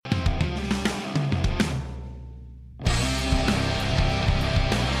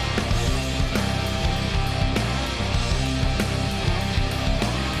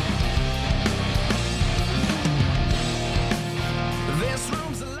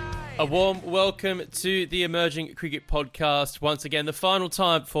A warm welcome to the Emerging Cricket Podcast. Once again, the final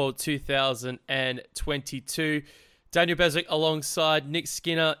time for 2022. Daniel Beswick alongside Nick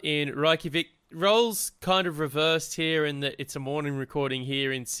Skinner in Reykjavik. Roles kind of reversed here in that it's a morning recording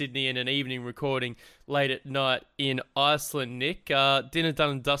here in Sydney and an evening recording late at night in Iceland. Nick, dinner done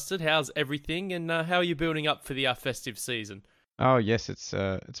and dusted. How's everything, and how are you building up for the festive season? Oh yes, it's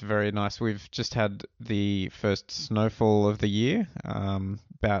very nice. We've just had the first snowfall of the year.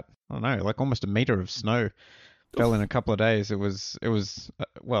 About, I don't know, like almost a meter of snow fell in a couple of days. It was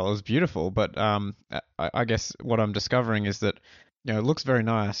well, it was beautiful. But I guess what I'm discovering is that, you know, it looks very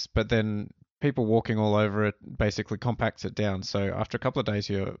nice, but then people walking all over it basically compacts it down. So after a couple of days,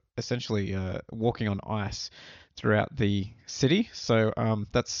 you're essentially walking on ice throughout the city. So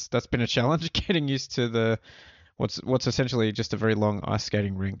that's been a challenge, getting used to the what's essentially just a very long ice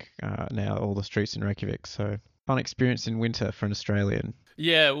skating rink now, all the streets in Reykjavik. So fun experience in winter for an Australian.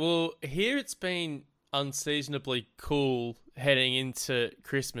 Yeah, well, here it's been unseasonably cool heading into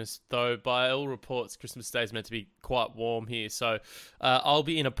Christmas, though by all reports Christmas Day is meant to be quite warm here. So I'll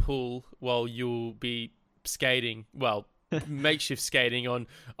be in a pool while you'll be skating, well, makeshift skating on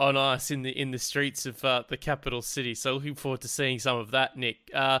ice in the streets of the capital city. So looking forward to seeing some of that,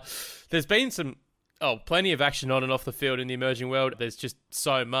 Nick. There's been plenty of action on and off the field in the emerging world. There's just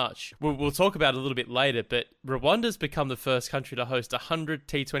so much. We'll talk about it a little bit later, but Rwanda's become the first country to host 100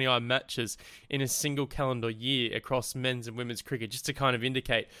 T20I matches in a single calendar year across men's and women's cricket, just to kind of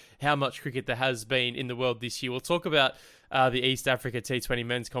indicate how much cricket there has been in the world this year. We'll talk about the East Africa T20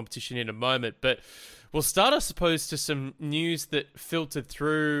 men's competition in a moment, but we'll start, I suppose, to some news that filtered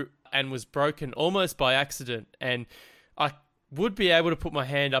through and was broken almost by accident. And I would be able to put my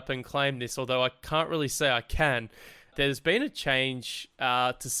hand up and claim this, although I can't really say I can. There's been a change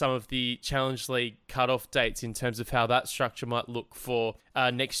to some of the Challenge League cut-off dates in terms of how that structure might look for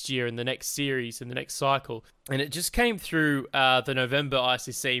next year and the next series and the next cycle. And it just came through the November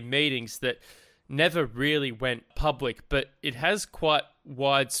ICC meetings that never really went public, but it has quite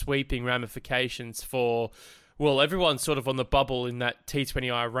wide-sweeping ramifications for, well, everyone sort of on the bubble in that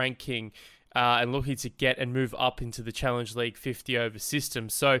T20I ranking and looking to get and move up into the Challenge League 50 over system.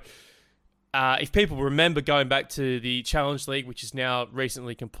 So if people remember going back to the Challenge League, which is now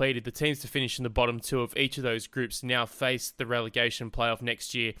recently completed, the teams to finish in the bottom two of each of those groups now face the relegation playoff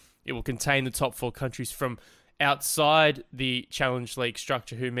next year. It will contain the top four countries from outside the Challenge League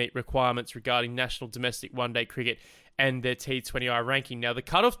structure who meet requirements regarding national domestic one-day cricket and their T20I ranking. Now, the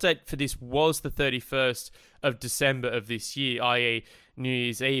cutoff date for this was the 31st of December of this year, i.e. New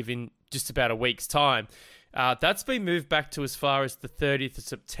Year's Eve in just about a week's time. That's been moved back to as far as the 30th of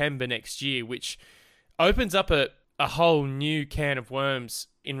September next year, which opens up a whole new can of worms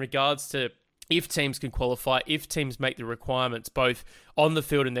in regards to if teams can qualify, if teams make the requirements, both on the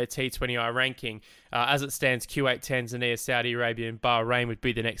field and their T20I ranking. As it stands, Kuwait, Tanzania, Saudi Arabia and Bahrain would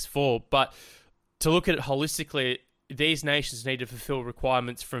be the next four. But to look at it holistically, these nations need to fulfill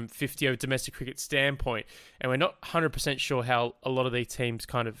requirements from 50 over domestic cricket standpoint, and we're not 100% sure how a lot of these teams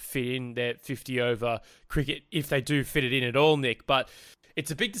kind of fit in their 50 over cricket, if they do fit it in at all, Nick. But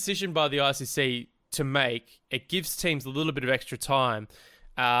it's a big decision by the ICC to make. It gives teams a little bit of extra time,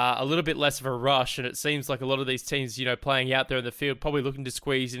 a little bit less of a rush, and it seems like a lot of these teams, you know, playing out there in the field, probably looking to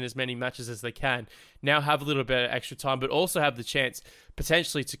squeeze in as many matches as they can, now have a little bit of extra time, but also have the chance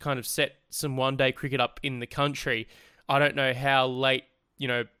potentially to kind of set some one-day cricket up in the country. I don't know how late, you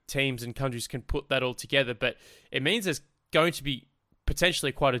know, teams and countries can put that all together, but it means there's going to be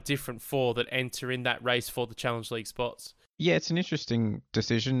potentially quite a different four that enter in that race for the Challenge League spots. Yeah, it's an interesting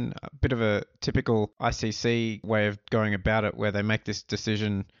decision, a bit of a typical ICC way of going about it, where they make this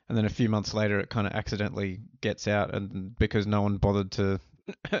decision and then a few months later it kind of accidentally gets out, and because no one bothered to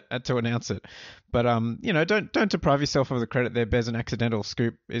announce it. But you know, don't deprive yourself of the credit there, Bez. An accidental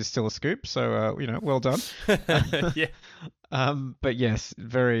scoop is still a scoop, so you know, well done. Yeah. But yes,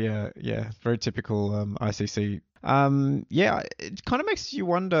 very typical ICC. Yeah, it kind of makes you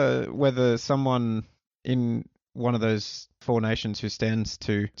wonder whether someone in one of those four nations who stands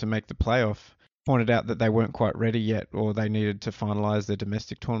to make the playoff pointed out that they weren't quite ready yet, or they needed to finalise their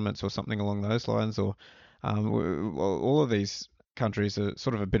domestic tournaments or something along those lines, or all of these countries are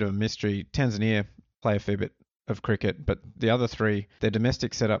sort of a bit of a mystery. Tanzania play a fair bit of cricket, but the other three, their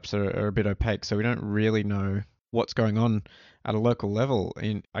domestic setups are a bit opaque, so we don't really know what's going on at a local level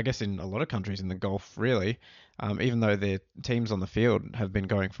in a lot of countries in the Gulf, really, even though their teams on the field have been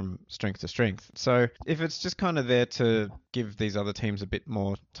going from strength to strength. So if it's just kind of there to give these other teams a bit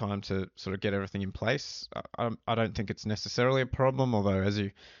more time to sort of get everything in place, I don't think it's necessarily a problem, although as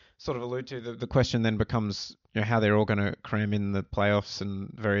you sort of allude to, the question then becomes, how they're all going to cram in the playoffs and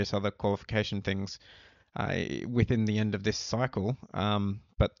various other qualification things within the end of this cycle.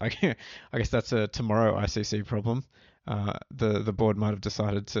 But I guess that's a tomorrow ICC problem. The board might have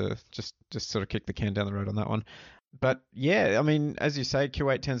decided to just sort of kick the can down the road on that one. But yeah, I mean, as you say,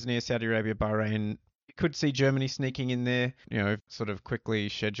 Kuwait, Tanzania, Saudi Arabia, Bahrain. You could see Germany sneaking in there, sort of quickly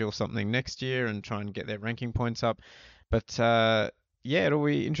schedule something next year and try and get their ranking points up. But yeah, it'll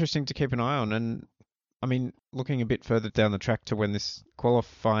be interesting to keep an eye on. And I mean, looking a bit further down the track to when this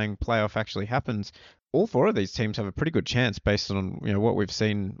qualifying playoff actually happens, all four of these teams have a pretty good chance based on what we've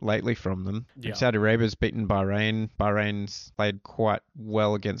seen lately from them. Yeah. Saudi Arabia's beaten Bahrain. Bahrain's played quite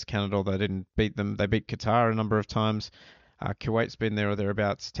well against Canada, although they didn't beat them. They beat Qatar a number of times. Kuwait's been there or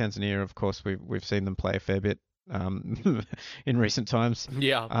thereabouts. Tanzania, of course, we've seen them play a fair bit in recent times.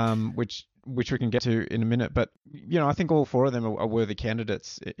 Yeah. Which we can get to in a minute. But, I think all four of them are worthy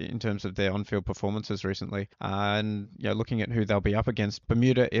candidates in terms of their on-field performances recently. And, looking at who they'll be up against,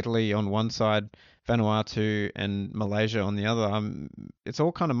 Bermuda, Italy on one side, Vanuatu and Malaysia on the other, it's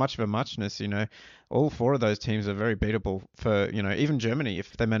all kind of much of a muchness, All four of those teams are very beatable for, even Germany,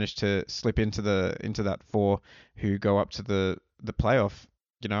 if they manage to slip into that four who go up to the playoff.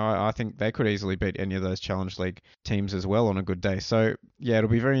 I think they could easily beat any of those Challenge League teams as well on a good day. So, yeah, it'll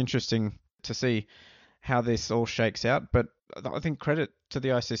be very interesting to see how this all shakes out. But I think credit to the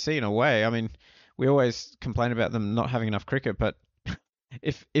ICC in a way. I mean, we always complain about them not having enough cricket, but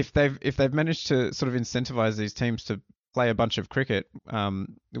if they've managed to sort of incentivize these teams to play a bunch of cricket,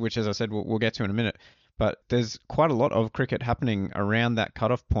 which, as I said, we'll get to in a minute. But there's quite a lot of cricket happening around that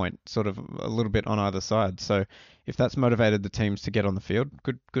cutoff point, sort of a little bit on either side. So if that's motivated the teams to get on the field,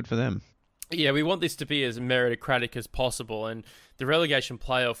 good for them. Yeah, we want this to be as meritocratic as possible, and the relegation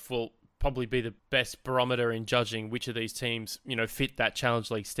playoff will probably be the best barometer in judging which of these teams, fit that Challenge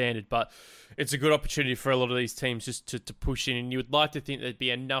League standard. But it's a good opportunity for a lot of these teams just to push in, and you would like to think there'd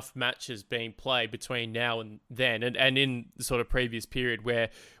be enough matches being played between now and then, and in the sort of previous period where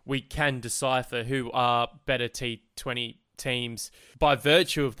we can decipher who are better T20 teams by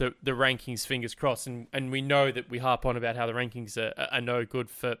virtue of the rankings, fingers crossed. And we know that we harp on about how the rankings are no good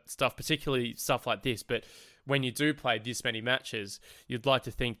for stuff, particularly stuff like this, but when you do play this many matches, you'd like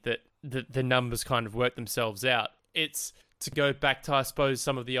to think that the numbers kind of work themselves out. It's to go back to, I suppose,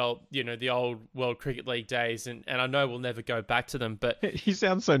 some of the old, the old World Cricket League days, and I know we'll never go back to them, but... You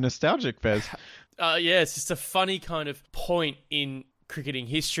sound so nostalgic, Bez. Yeah, it's just a funny kind of point in cricketing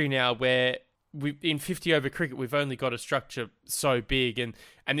history now where in 50 over cricket, we've only got a structure so big, and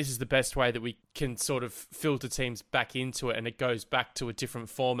this is the best way that we can sort of filter teams back into it, and it goes back to a different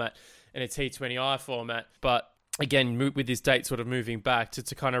format in a T20I format. But again, with this date sort of moving back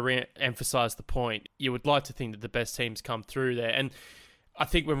to kind of re-emphasize the point, you would like to think that the best teams come through there. And I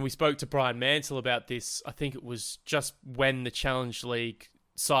think when we spoke to Brian Mansell about this, I think it was just when the Challenge League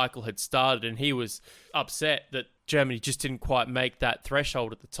cycle had started, and he was upset that Germany just didn't quite make that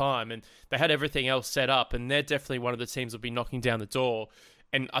threshold at the time, and they had everything else set up, and they're definitely one of the teams that'll be knocking down the door.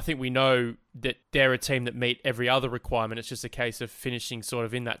 And I think we know that they're a team that meet every other requirement. It's just a case of finishing sort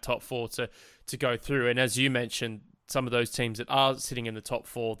of in that top four to go through. And as you mentioned, some of those teams that are sitting in the top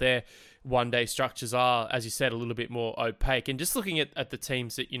four, their one-day structures are, as you said, a little bit more opaque. And just looking at the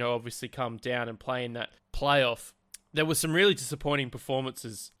teams that, obviously come down and play in that playoff, there were some really disappointing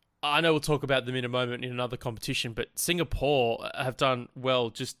performances. I know we'll talk about them in a moment in another competition, but Singapore have done well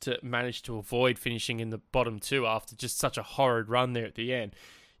just to manage to avoid finishing in the bottom two after just such a horrid run there at the end.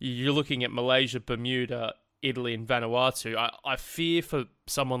 You're looking at Malaysia, Bermuda, Italy and Vanuatu. I fear for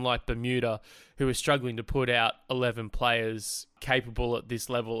someone like Bermuda, who is struggling to put out 11 players capable at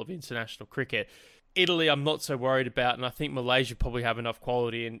this level of international cricket. Italy, I'm not so worried about, and I think Malaysia probably have enough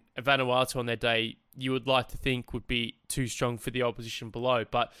quality, and Vanuatu on their day, you would like to think would be too strong for the opposition below.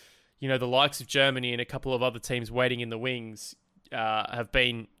 But, the likes of Germany and a couple of other teams waiting in the wings have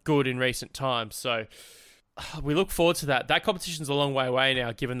been good in recent times. So we look forward to that. That competition's a long way away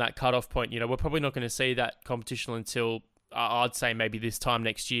now, given that cut-off point. We're probably not going to see that competition until, I'd say, maybe this time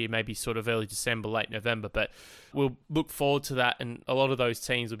next year, maybe sort of early December, late November. But we'll look forward to that, and a lot of those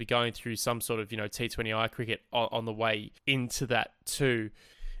teams will be going through some sort of, T20I cricket on the way into that too.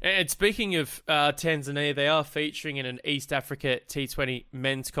 And speaking of Tanzania, they are featuring in an East Africa T20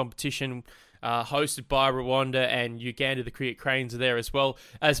 men's competition. hosted by Rwanda, and Uganda. The Cricket Cranes are there as well.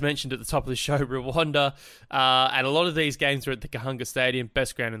 As mentioned at the top of the show, Rwanda. And a lot of these games are at the Gahunga Stadium,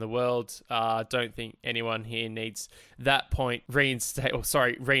 best ground in the world. Don't think anyone here needs that point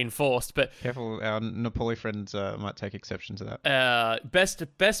reinforced. But careful, our Nepali friends might take exception to that.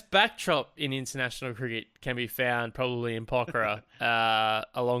 Best backdrop in international cricket can be found probably in Pokhara,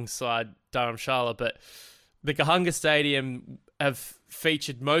 alongside Dharamshala. But the Gahunga Stadium have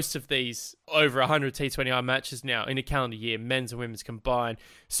featured most of these over 100 T20I matches now in a calendar year, men's and women's combined.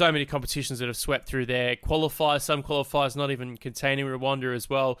 So many competitions that have swept through there. Some qualifiers not even containing Rwanda as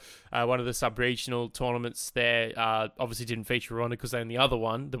well. One of the sub-regional tournaments there obviously didn't feature Rwanda because they're in the other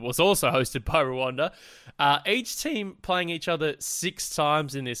one that was also hosted by Rwanda. Each team playing each other 6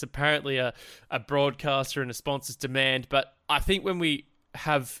 times in this, apparently a broadcaster and a sponsor's demand. But I think when we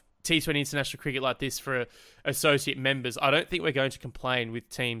have T20 international cricket like this for associate members, I don't think we're going to complain with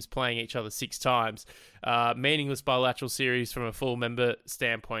teams playing each other 6 times. Meaningless bilateral series from a full member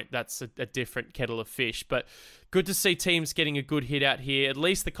standpoint, that's a different kettle of fish. But good to see teams getting a good hit out here. At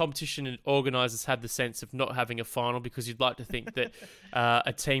least the competition and organisers have the sense of not having a final, because you'd like to think that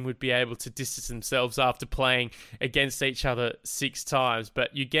a team would be able to distance themselves after playing against each other 6 times.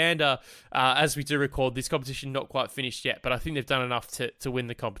 But Uganda, as we do record, this competition not quite finished yet, but I think they've done enough to win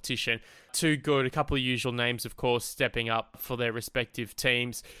the competition. Too good. A couple of usual names, of course, stepping up for their respective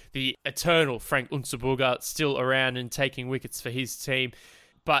teams. The eternal Frank Unsubuga still around and taking wickets for his team.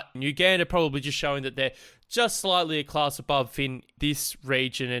 But Uganda probably just showing that they're just slightly a class above in this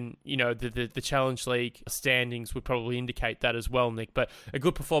region, and the Challenge League standings would probably indicate that as well, Nick. But a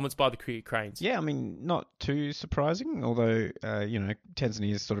good performance by the Cricket Cranes. Yeah, I mean, not too surprising, although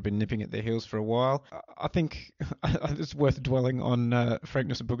Tanzania's sort of been nipping at their heels for a while. I think it's worth dwelling on Frank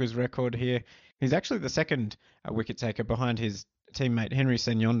Nusabuga's record here. He's actually the second wicket taker behind his teammate Henry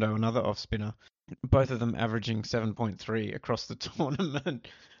Senyondo, another off spinner. Both of them averaging 7.3 across the tournament.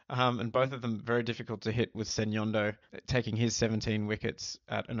 And both of them very difficult to hit, with Senyondo taking his 17 wickets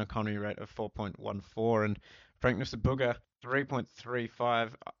at an economy rate of 4.14, and Frank Nusabuga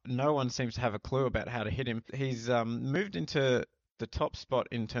 3.35. No one seems to have a clue about how to hit him. He's moved into the top spot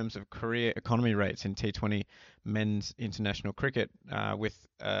in terms of career economy rates in T20 men's international cricket, with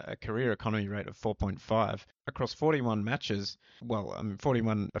a career economy rate of 4.5 across 41 matches.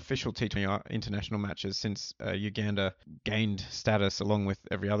 41 official T20 international matches since Uganda gained status along with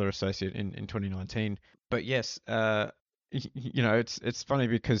every other associate in 2019. But yes, it's funny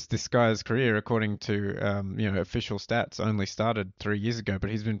because this guy's career, according to official stats, only started 3 years ago, but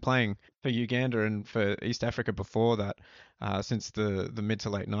he's been playing for Uganda and for East Africa before that, since the mid to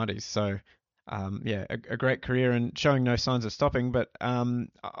late 90s. So a great career and showing no signs of stopping. But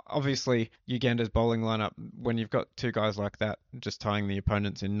obviously Uganda's bowling lineup, when you've got 2 guys like that just tying the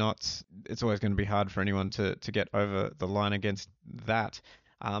opponents in knots, it's always going to be hard for anyone to get over the line against that.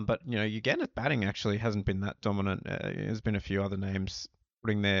 But Uganda's batting actually hasn't been that dominant. There's been a few other names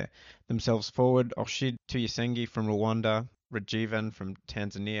putting themselves forward. Oshid Tuyisengi from Rwanda, Rajivan from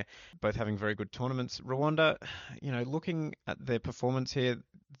Tanzania, both having very good tournaments. Rwanda, looking at their performance here,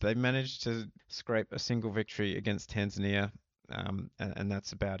 they managed to scrape a single victory against Tanzania, and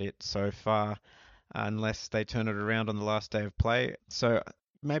that's about it so far, unless they turn it around on the last day of play. So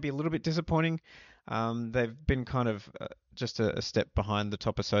maybe a little bit disappointing. They've been kind of just a step behind the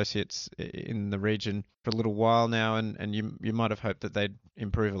top associates in the region for a little while now, and you might have hoped that they'd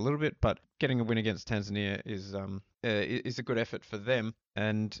improve a little bit, but getting a win against Tanzania is a good effort for them,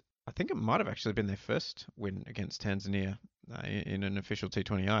 and I think it might have actually been their first win against Tanzania in an official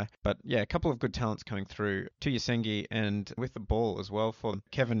T20I. But yeah, a couple of good talents coming through. Tuyisengi, and with the ball as well for them,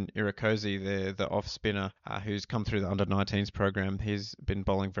 Kevin Irakoze, the off spinner, who's come through the under-19s program. He's been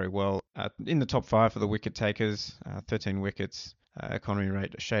bowling very well. In the top 5 for the wicket takers, 13 wickets. Economy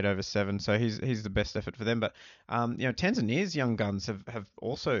rate a shade over 7, so he's the best effort for them. But Tanzania's young guns have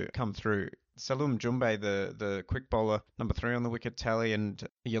also come through. Salum Jumbe, the quick bowler, number 3 on the wicket tally, and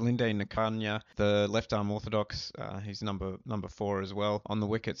Yolinde Nakanya, the left arm orthodox, he's number 4 as well on the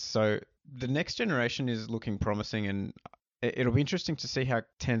wickets. So the next generation is looking promising, and it'll be interesting to see how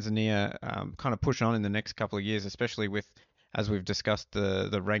Tanzania kind of push on in the next couple of years, especially with, as we've discussed,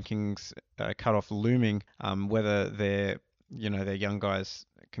 the rankings cut-off looming, whether their young guys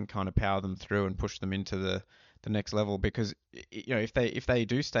can kind of power them through and push them into the next level. Because if they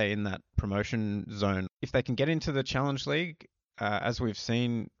do stay in that promotion zone, if they can get into the Challenge League, as we've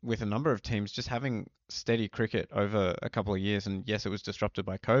seen with a number of teams, just having steady cricket over a couple of years, and yes, it was disrupted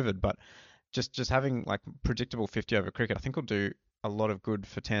by COVID, but just having like predictable 50 over cricket, I think will do a lot of good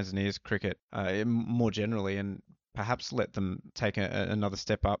for Tanzania's cricket more generally. And perhaps let them take another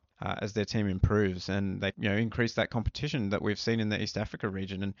step up as their team improves and they increase that competition that we've seen in the East Africa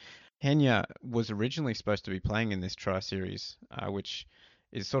region. And Kenya was originally supposed to be playing in this tri series, which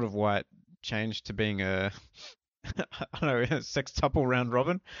is sort of why it changed to being a I don't know, a sextuple round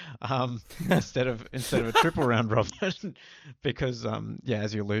robin, instead of a triple round robin, because yeah,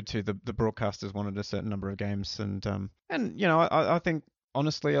 as you allude to, the broadcasters wanted a certain number of games, and I think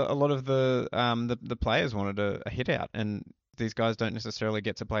honestly a lot of the players wanted a hit out, and these guys don't necessarily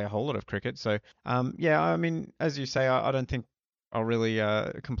get to play a whole lot of cricket, so yeah, I mean, as you say, I don't think I'll really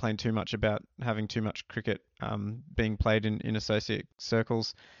complain too much about having too much cricket being played in associate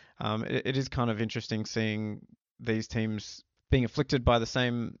circles. It is kind of interesting seeing these teams being afflicted by the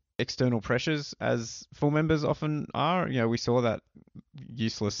same external pressures as full members often are. We saw that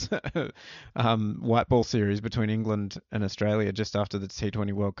useless white ball series between England and Australia just after the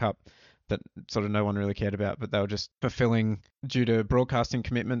T20 World Cup that sort of no one really cared about, but they were just fulfilling due to broadcasting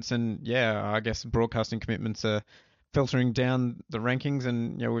commitments. And yeah, I guess broadcasting commitments are filtering down the rankings,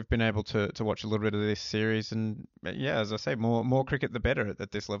 and we've been able to watch a little bit of this series, and yeah, as I say, more cricket the better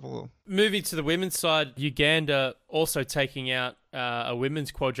at this level. Moving to the women's side, Uganda also taking out a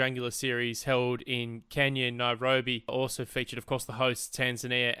women's quadrangular series held in Kenya and Nairobi. Also featured, of course, the hosts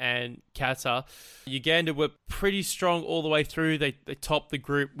Tanzania and Qatar. Uganda were pretty strong all the way through. They topped the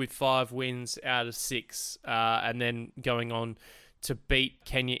group with 5 wins out of 6, and then going on to beat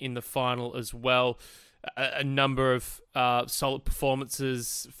Kenya in the final as well. A number of solid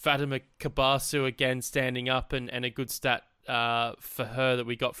performances. Fatima Kabasu again standing up, and a good stat for her that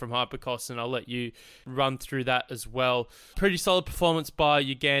we got from Hypercos, and I'll let you run through that as well. Pretty solid performance by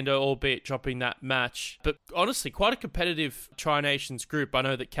Uganda, albeit dropping that match. But honestly, quite a competitive Tri-Nations group. I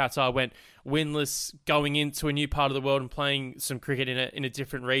know that Qatar went winless going into a new part of the world and playing some cricket in a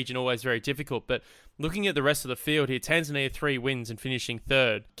different region, always very difficult. But looking at the rest of the field here, Tanzania 3 wins and finishing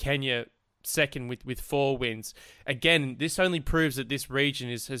 3rd. Kenya second with 4 wins. Again, this only proves that this region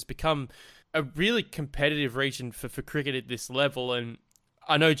has become a really competitive region for cricket at this level. And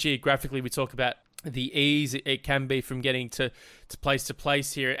I know geographically we talk about the ease it can be from getting to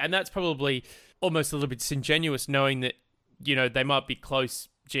place here, and that's probably almost a little bit disingenuous, knowing that they might be close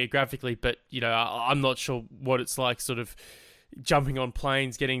geographically, but I'm not sure what it's like sort of jumping on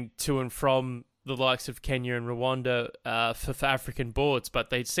planes, getting to and from the likes of Kenya and Rwanda for African boards,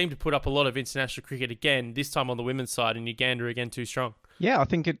 but they seem to put up a lot of international cricket again, this time on the women's side, and Uganda again too strong. Yeah, I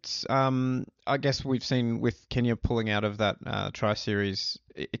think it's, I guess we've seen with Kenya pulling out of that tri-series,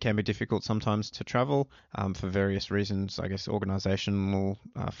 it can be difficult sometimes to travel for various reasons. I guess organisational,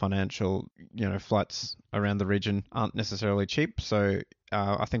 financial, flights around the region aren't necessarily cheap. So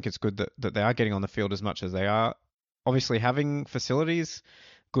I think it's good that they are getting on the field as much as they are. Obviously, having facilities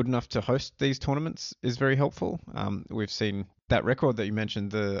good enough to host these tournaments is very helpful. We've seen that record that you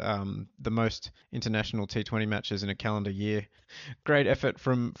mentioned, the most international T20 matches in a calendar year. Great effort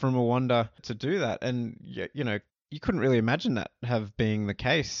from Rwanda to do that, and you couldn't really imagine that have being the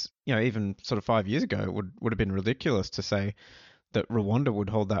case. Even sort of 5 years ago, it would have been ridiculous to say that Rwanda would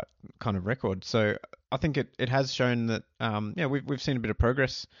hold that kind of record. So I think it has shown that we've seen a bit of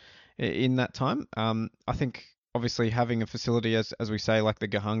progress in that time. I think obviously having a facility, as we say, like the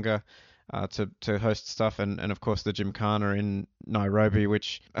Gahanga, to host stuff, and of course the Gymkhana in Nairobi,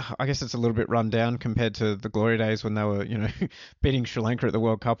 which I guess it's a little bit run down compared to the glory days when they were, beating Sri Lanka at the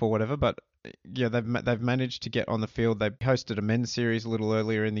World Cup or whatever. But yeah, they've managed to get on the field. They hosted a men's series a little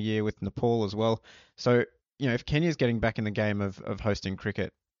earlier in the year with Nepal as well. So if Kenya's getting back in the game of hosting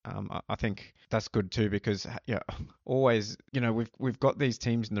cricket, I think that's good too, because always we've got these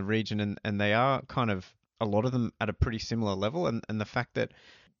teams in the region, and they are kind of, a lot of them at a pretty similar level, and the fact that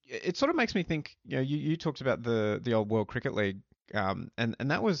it sort of makes me think, you talked about the old World Cricket League, and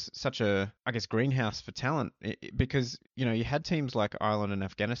that was such a, I guess, greenhouse for talent, because you had teams like Ireland and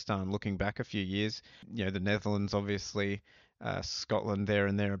Afghanistan looking back a few years, the Netherlands obviously, Scotland there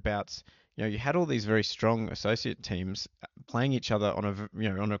and thereabouts. You had all these very strong associate teams playing each other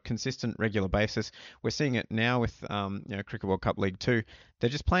on a consistent, regular basis. We're seeing it now with Cricket World Cup League 2. They're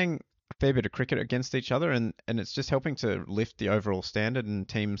just playing a fair bit of cricket against each other, and it's just helping to lift the overall standard. And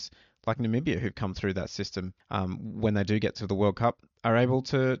teams like Namibia, who've come through that system, when they do get to the World Cup, are able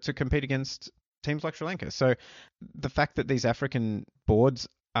to compete against teams like Sri Lanka. So the fact that these African boards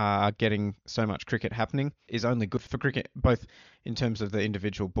are getting so much cricket happening is only good for cricket, both in terms of the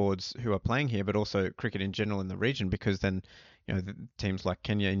individual boards who are playing here, but also cricket in general in the region, because then the teams like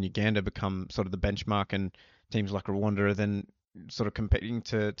Kenya and Uganda become sort of the benchmark, and teams like Rwanda are then sort of competing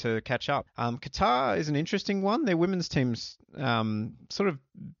to catch up. Qatar is an interesting one. Their women's team's sort of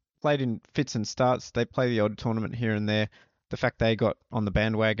played in fits and starts. They play the odd tournament here and there. The fact they got on the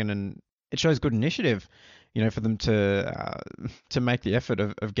bandwagon, and it shows good initiative, for them to make the effort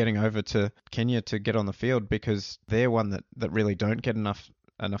of getting over to Kenya to get on the field, because they're one that really don't get enough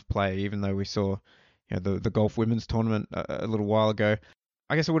play. Even though we saw, the golf women's tournament a little while ago,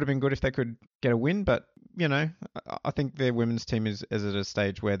 I guess it would have been good if they could get a win, but I think their women's team is at a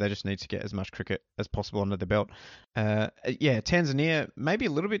stage where they just need to get as much cricket as possible under their belt. Tanzania maybe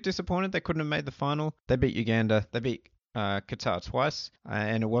a little bit disappointed they couldn't have made the final. They beat Uganda. They beat Qatar twice,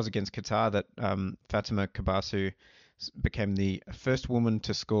 and it was against Qatar that Fatima Kabasu became the first woman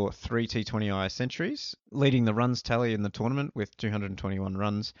to score 3 T20I centuries, leading the runs tally in the tournament with 221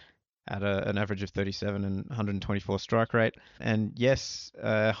 runs at an average of 37 and 124 strike rate. And yes,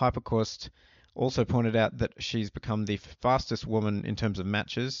 Hypercourse also pointed out that she's become the fastest woman in terms of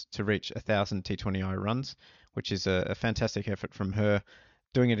matches to reach 1,000 T20I runs, which is a fantastic effort from her,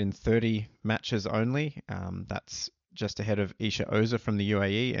 doing it in 30 matches only. That's just ahead of Isha Oza from the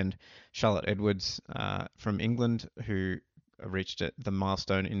UAE and Charlotte Edwards from England, who reached the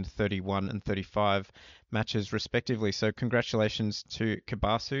milestone in 31 and 35 matches respectively. So congratulations to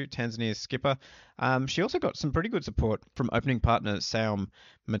Kabasu, Tanzania's skipper. She also got some pretty good support from opening partner Saum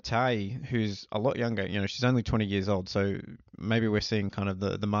Matai, who's a lot younger. She's only 20 years old, so maybe we're seeing kind of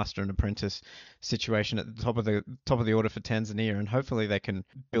the master and apprentice situation at the top of the order for Tanzania, and hopefully they can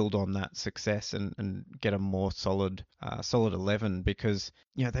build on that success and get a more solid 11, because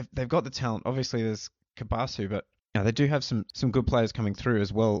they've got the talent. Obviously there's Kabasu, but they do have some good players coming through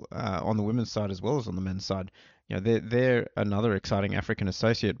as well, on the women's side as well as on the men's side. They're another exciting African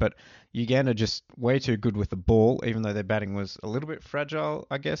associate, but Uganda just way too good with the ball, even though their batting was a little bit fragile,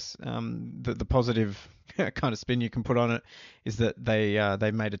 I guess. The positive kind of spin you can put on it is that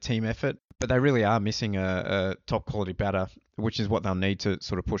they made a team effort, but they really are missing a top quality batter, which is what they'll need to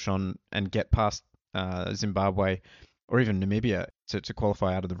sort of push on and get past Zimbabwe or even Namibia to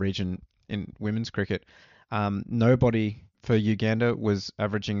qualify out of the region in women's cricket. Nobody for Uganda was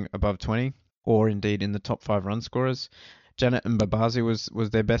averaging above 20, or indeed in the top 5 run scorers. Janet Mbabazi was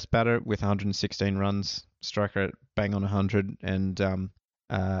their best batter with 116 runs, strike rate bang on 100, and an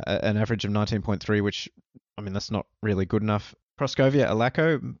average of 19.3, which, I mean, that's not really good enough. Proskovia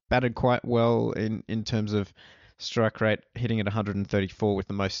Alako batted quite well in terms of strike rate, hitting at 134 with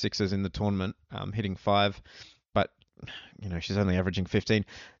the most sixes in the tournament, hitting 5, but she's only averaging 15. And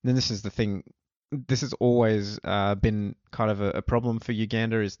then this is the thing. This has always been kind of a problem for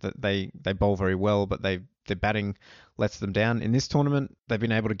Uganda, is that they bowl very well, but their batting lets them down. In this tournament, they've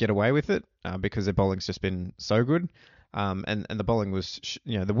been able to get away with it because their bowling's just been so good. And the bowling was,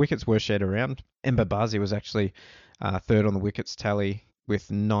 the wickets were shared around. Mbabazi was actually third on the wickets tally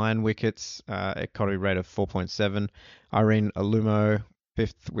with 9 wickets, economy rate of 4.7. Irene Alumo,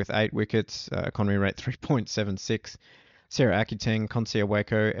 fifth with 8 wickets, economy rate 3.76. Sarah Akiteng, Konsia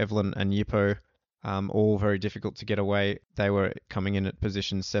Wako, Evelyn and Yipo, all very difficult to get away. They were coming in at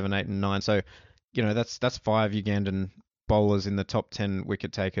positions 7, 8, and 9. So, that's 5 Ugandan bowlers in the top 10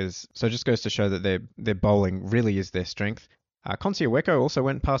 wicket takers. So it just goes to show that their bowling really is their strength. Konsia Weko also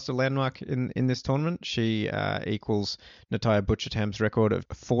went past a landmark in this tournament. She equals Nataya Butchertam's record of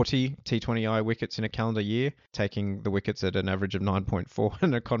 40 T20I wickets in a calendar year, taking the wickets at an average of 9.4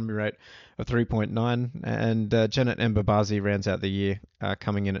 and an economy rate of 3.9. And Janet Mbabazi rounds out the year,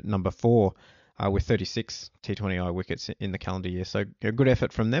 coming in at number 4. With 36 T20I wickets in the calendar year. So a good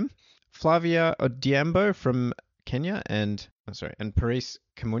effort from them. Flavia Odiambo from Kenya and Paris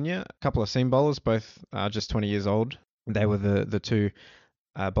Kamunya, a couple of seam bowlers, both just 20 years old. They were the two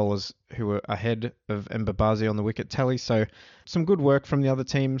bowlers who were ahead of Mbabazi on the wicket tally. So some good work from the other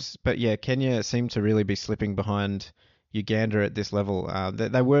teams. But yeah, Kenya seemed to really be slipping behind Uganda at this level.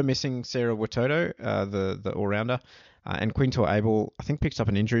 They were missing Sarah Watoto, the all-rounder. And Quintor Abel, I think, picked up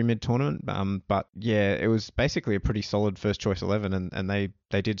an injury mid-tournament. But yeah, it was basically a pretty solid first-choice 11, and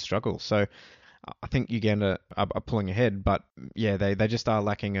they did struggle. So I think Uganda are pulling ahead. But yeah, they just are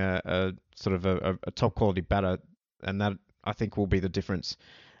lacking a sort of a top-quality batter, and that, I think, will be the difference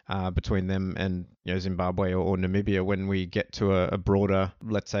between them and Zimbabwe or Namibia when we get to a broader,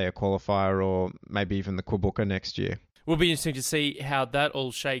 let's say, a qualifier or maybe even the Kubuka next year. Will be interesting to see how that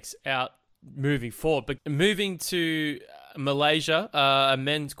all shakes out moving forward. But moving to Malaysia, a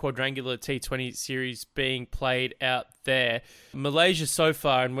men's quadrangular T20 series being played out there. Malaysia so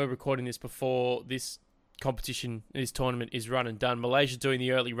far, and we're recording this before this competition, this tournament is run and done. Malaysia doing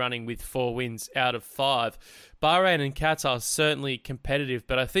the early running with 4 wins out of 5. Bahrain and Qatar are certainly competitive,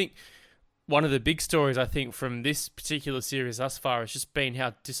 but I think one of the big stories, from this particular series thus far has just been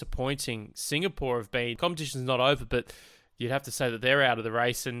how disappointing Singapore have been. Competition's not over, but you'd have to say that they're out of the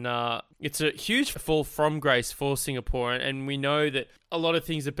race. And it's a huge fall from grace for Singapore. And we know that a lot of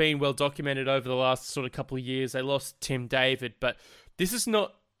things have been well documented over the last sort of couple of years. They lost Tim David, but this is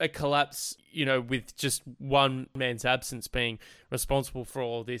not a collapse, with just one man's absence being responsible for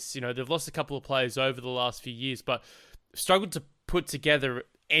all this. They've lost a couple of players over the last few years, but struggled to put together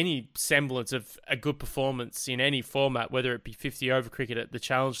any semblance of a good performance in any format, whether it be 50 over cricket at the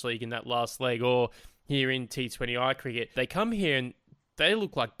Challenge League in that last leg or here in T20I cricket. They come here and they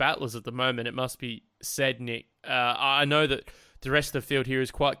look like battlers at the moment, it must be said, Nick. I know that the rest of the field here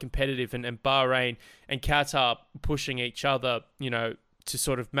is quite competitive, and Bahrain and Qatar pushing each other, to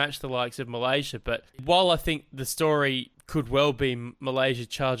sort of match the likes of Malaysia. But while I think the story could well be Malaysia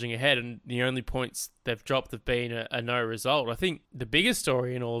charging ahead and the only points they've dropped have been a no result, I think the biggest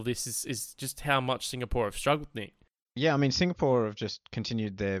story in all of this is just how much Singapore have struggled, Nick. Yeah, I mean, Singapore have just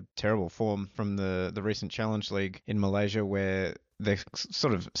continued their terrible form from the recent Challenge League in Malaysia, where they're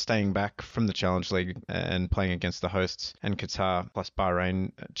sort of staying back from the Challenge League and playing against the hosts, and Qatar plus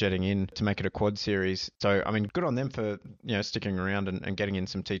Bahrain jetting in to make it a quad series. So, I mean, good on them for, sticking around and getting in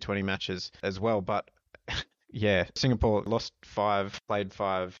some T20 matches as well. But yeah, Singapore lost 5, played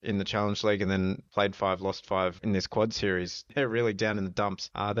 5 in the Challenge League, and then played 5, lost 5 in this quad series. They're really down in the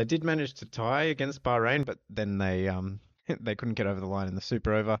dumps. They did manage to tie against Bahrain, but then they they couldn't get over the line in the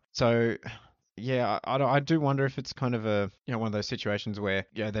Super Over. So yeah, I do wonder if it's kind of one of those situations where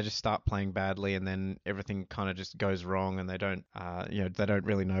they just start playing badly and then everything kind of just goes wrong, and they don't they don't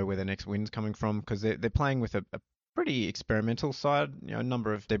really know where their next win's coming from, because they're playing with a pretty experimental side, a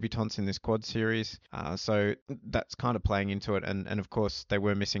number of debutants in this quad series. So that's kind of playing into it. And of course, they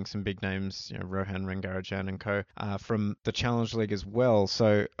were missing some big names, Rohan Rangarajan and co. From the Challenge League as well.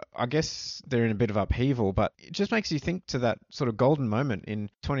 So I guess they're in a bit of upheaval, but it just makes you think to that sort of golden moment in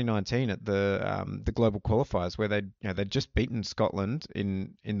 2019 at the global qualifiers, where they'd just beaten Scotland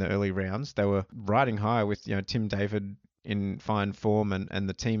in the early rounds. They were riding high with Tim David in fine form and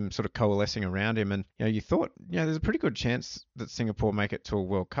the team sort of coalescing around him, and you thought there's a pretty good chance that Singapore make it to a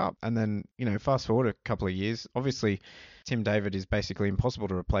World Cup. And then fast forward a couple of years, obviously Tim David is basically impossible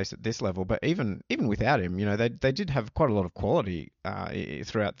to replace at this level, but even without him, they did have quite a lot of quality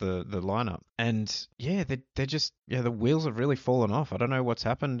throughout the lineup. And yeah, they're just the wheels have really fallen off. I don't know what's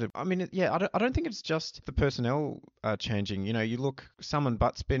happened. I mean, I don't think it's just the personnel changing. You look, Salman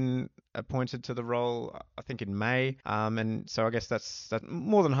Butt's been appointed to the role, I think in May, and so I guess that's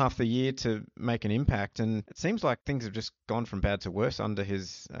more than half the year to make an impact. And it seems like things have just gone from bad to worse under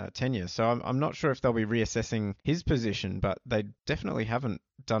his tenure. So I'm not sure if they'll be reassessing his position, but they definitely haven't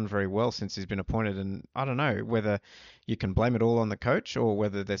done very well since he's been appointed. And I don't know whether you can blame it all on the coach, or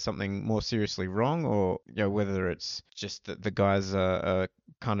whether there's something more seriously wrong, or whether it's just that the guys are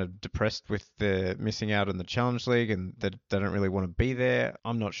kind of depressed with the missing out on the Challenge League and that they don't really want to be there.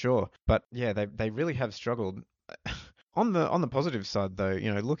 I'm not sure, but yeah, they really have struggled. On the positive side, though,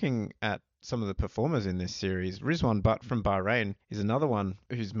 looking at some of the performers in this series, Rizwan Butt from Bahrain is another one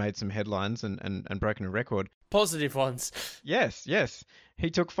who's made some headlines and broken a record. Positive ones. Yes. He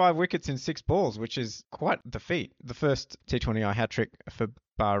took 5 wickets in 6 balls, which is quite the feat. The first T20I hat-trick for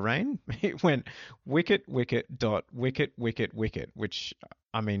Bahrain, it went wicket, dot, wicket, which,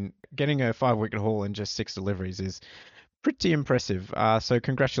 I mean, getting a 5-wicket haul in just 6 deliveries is pretty impressive. So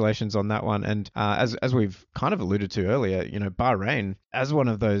congratulations on that one. And as we've kind of alluded to earlier, Bahrain, as one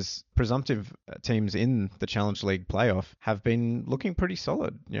of those presumptive teams in the Challenge League playoff, have been looking pretty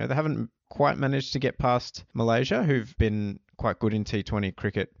solid. They haven't quite managed to get past Malaysia, who've been quite good in T20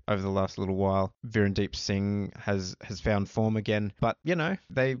 cricket over the last little while. Virendeep Singh has found form again, but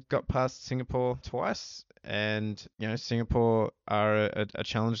they got past Singapore twice, and Singapore are a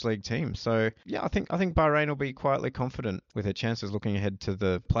Challenge League team. So yeah, I think Bahrain will be quietly confident with their chances looking ahead to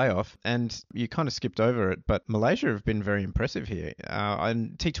the playoff. And you kind of skipped over it, but Malaysia have been very impressive here.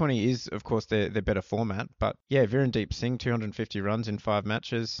 And T20 is, of course, their better format, but yeah, Virendeep Singh, 250 runs in 5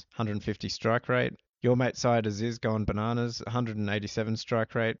 matches, 150 strike rate. Your mate Syed Aziz going bananas, 187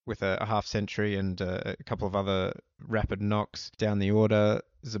 strike rate with a half century and a couple of other rapid knocks down the order.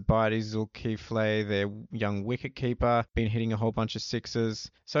 Zubaidi Zulkifli, their young wicketkeeper, been hitting a whole bunch of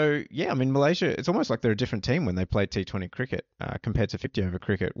sixes. So yeah, I mean, Malaysia, it's almost like they're a different team when they play T20 cricket compared to 50 over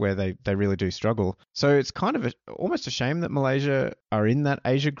cricket, where they really do struggle. So it's kind of almost a shame that Malaysia are in that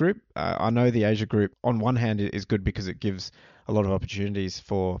Asia group. I know the Asia group on one hand is good because it gives a lot of opportunities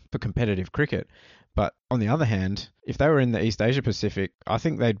for competitive cricket. But on the other hand, if they were in the East Asia Pacific, I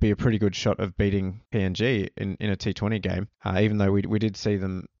think they'd be a pretty good shot of beating PNG in a T20 game, even though we did see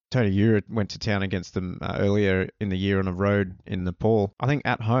them. Tony Ura went to town against them earlier in the year on a road in Nepal. I think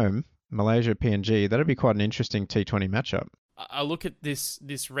at home, Malaysia, PNG, that'd be quite an interesting T20 matchup. I look at this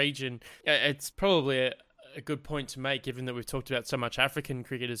region. It's probably a good point to make, given that we've talked about so much African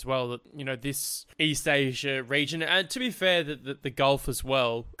cricket as well, that, you know, this East Asia region, and to be fair, the Gulf as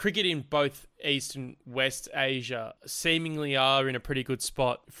well, cricket in both East and West Asia seemingly are in a pretty good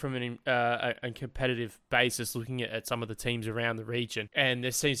spot from a competitive basis, looking at some of the teams around the region. And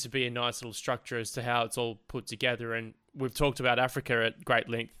there seems to be a nice little structure as to how it's all put together. And we've talked about Africa at great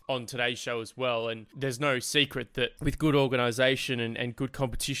length on today's show as well, and there's no secret that with good organisation and good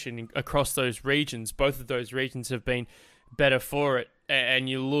competition across those regions, both of those regions have been better for it. And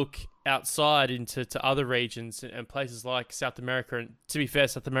you look outside into other regions and places like South America, and to be fair,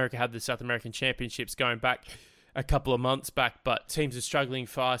 South America had the South American Championships going back a couple of months back, but teams are struggling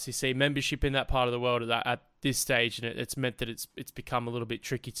for ICC membership in that part of the world at this stage, and it's meant that it's become a little bit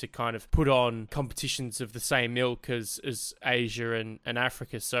tricky to kind of put on competitions of the same ilk as Asia and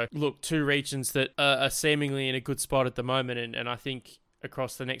Africa. So look, two regions that are seemingly in a good spot at the moment, and I think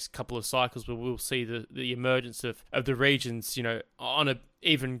across the next couple of cycles we'll see the emergence of the regions, you know, on a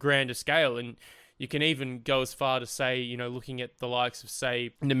even grander scale. And you can even go as far to say, you know, looking at the likes of,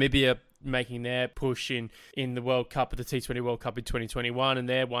 say, Namibia making their push in the World Cup, the T20 World Cup in 2021, and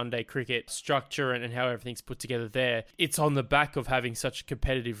their one-day cricket structure and how everything's put together there. It's on the back of having such a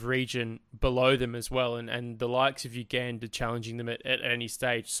competitive region below them as well, and the likes of Uganda challenging them at any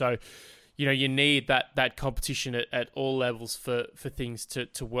stage. So, you know, you need that competition at all levels for things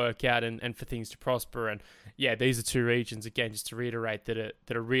to work out and for things to prosper. And yeah, these are two regions, again, just to reiterate, that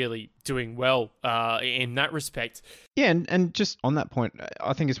are really doing well in that respect. Yeah, and just on that point,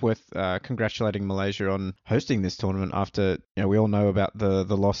 I think it's worth congratulating Malaysia on hosting this tournament after, you know, we all know about the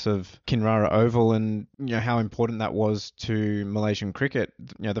loss of Kinrara Oval and, you know, how important that was to Malaysian cricket.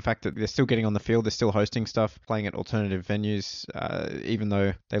 You know, the fact that they're still getting on the field, they're still hosting stuff, playing at alternative venues, even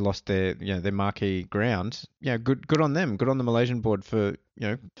though they lost their marquee ground. Yeah, good on them. Good on the Malaysian board for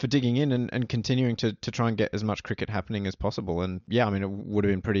digging in and continuing to try and get as much cricket happening as possible. And yeah, I mean, it would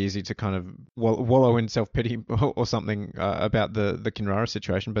have been pretty easy to kind of wallow in self-pity or something about the Kinrara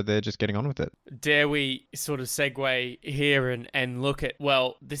situation, but they're just getting on with it. Dare we sort of segue here and look at,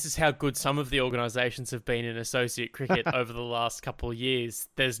 well, this is how good some of the organisations have been in associate cricket over the last couple of years.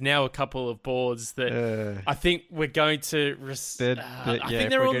 There's now a couple of boards that I think we're going to... I think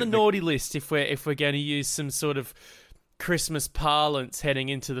they're on the naughty list if we're going to use some sort of Christmas parlance heading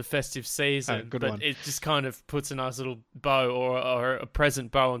into the festive season, but it just kind of puts a nice little bow or a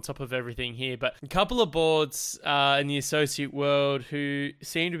present bow on top of everything here. But a couple of boards in the associate world who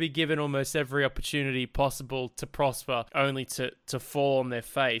seem to be given almost every opportunity possible to prosper, only to fall on their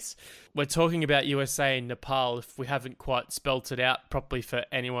face. We're talking about USA and Nepal, if we haven't quite spelt it out properly for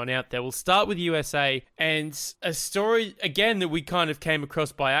anyone out there. We'll start with USA, and a story, again, that we kind of came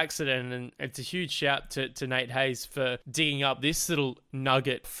across by accident, and it's a huge shout to Nate Hayes for digging up this little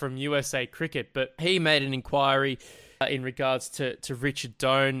nugget from USA Cricket. But he made an inquiry in regards to Richard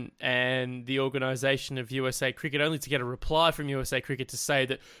Doan and the organisation of USA Cricket, only to get a reply from USA Cricket to say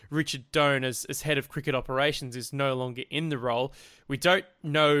that Richard Doan, as head of cricket operations, is no longer in the role. We don't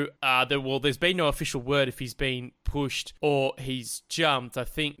know, there's been no official word if he's been pushed or he's jumped. I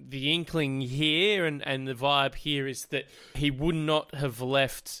think the inkling here and the vibe here is that he would not have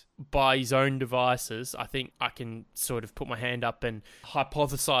left by his own devices. I think I can sort of put my hand up and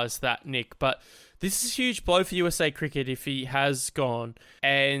hypothesize that, Nick, but this is a huge blow for USA Cricket if he has gone.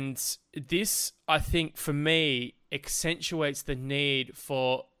 And this, I think, for me, accentuates the need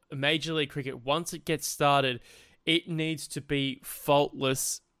for Major League Cricket. Once it gets started, it needs to be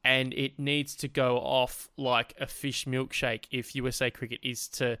faultless and it needs to go off like a fish milkshake if USA Cricket is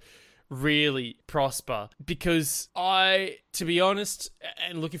to really prosper. Because to be honest,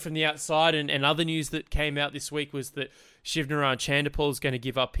 and looking from the outside, and other news that came out this week was that Shivnarine Chanderpaul is going to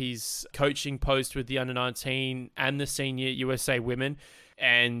give up his coaching post with the under-19 and the senior USA women.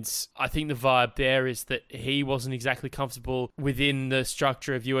 And I think the vibe there is that he wasn't exactly comfortable within the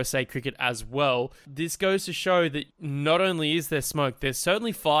structure of USA Cricket as well. This goes to show that not only is there smoke, there's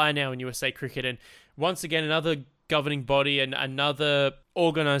certainly fire now in USA Cricket. And once again, another governing body and another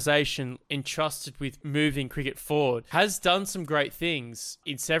organisation entrusted with moving cricket forward has done some great things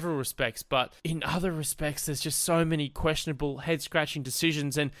in several respects, but in other respects there's just so many questionable head-scratching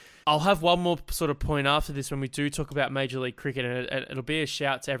decisions. And I'll have one more sort of point after this when we do talk about Major League Cricket, and it'll be a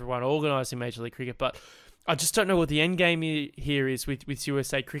shout to everyone organising Major League Cricket. But I just don't know what the end game here is with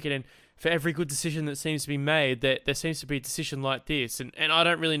USA Cricket. And for every good decision that seems to be made, there seems to be a decision like this. And I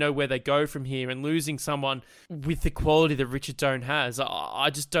don't really know where they go from here. And losing someone with the quality that Richard Doan has,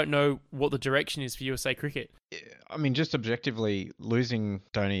 I just don't know what the direction is for USA Cricket. I mean, just objectively, losing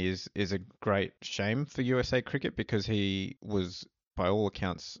Dhoni is a great shame for USA Cricket because he was, by all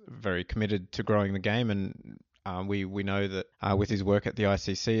accounts, very committed to growing the game, and we know that with his work at the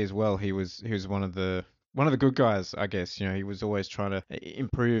ICC as well, he was one of the good guys, I guess. He was always trying to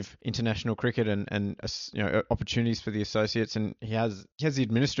improve international cricket and opportunities for the associates, and he has the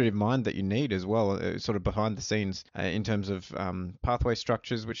administrative mind that you need as well, sort of behind the scenes in terms of pathway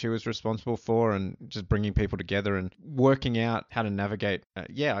structures, which he was responsible for, and just bringing people together and working out how to navigate,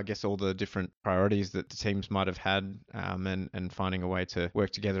 I guess all the different priorities that the teams might have had, and finding a way to work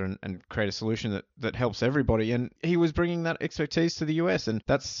together and create a solution that helps everybody. And he was bringing that expertise to the US, and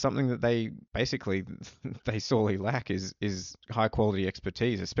that's something that they sorely lack is high quality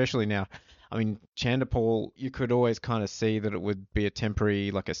expertise, especially now. I mean, Chanderpaul, you could always kind of see that it would be a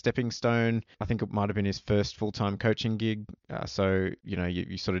temporary, like a stepping stone. I think it might have been his first full-time coaching gig. So,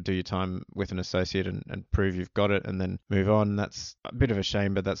 you sort of do your time with an associate and prove you've got it and then move on. That's a bit of a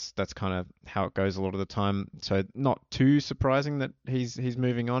shame, but that's kind of how it goes a lot of the time. So not too surprising that he's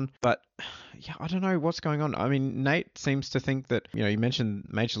moving on. But yeah, I don't know what's going on. I mean, Nate seems to think that, you mentioned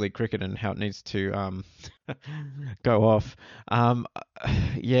Major League Cricket and how it needs to go off. I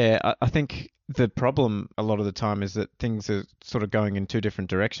think the problem a lot of the time is that things are sort of going in two different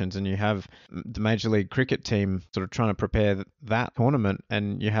directions, and you have the Major League Cricket team sort of trying to prepare that tournament,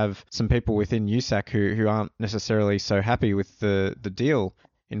 and you have some people within USAC who aren't necessarily so happy with the deal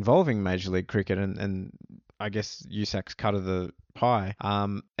involving Major League Cricket and I guess USAC's cut of the pie.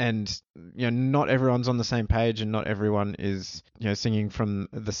 And not everyone's on the same page, and not everyone is singing from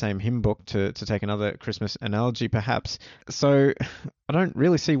the same hymn book, to take another Christmas analogy perhaps. So I don't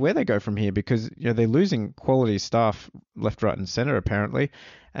really see where they go from here, because they're losing quality staff left, right and centre apparently.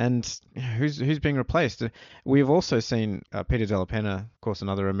 And who's being replaced? We've also seen Peter Della Penna, of course,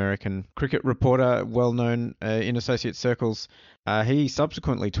 another American cricket reporter, well known in associate circles. He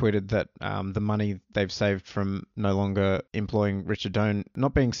subsequently tweeted that the money they've saved from no longer employing Richard Doan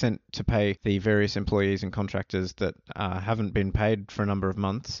not being sent to pay the various employees and contractors that haven't been paid for a number of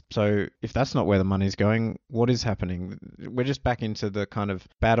months. So if that's not where the money's going, what is happening? We're just back into the kind of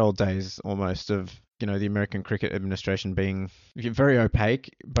bad old days almost of the American Cricket Administration being very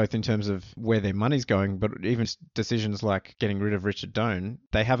opaque, both in terms of where their money's going, but even decisions like getting rid of Richard Doan.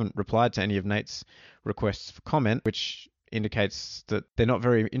 They haven't replied to any of Nate's requests for comment, which indicates that they're not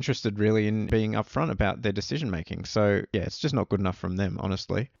very interested really in being upfront about their decision making. So yeah, it's just not good enough from them,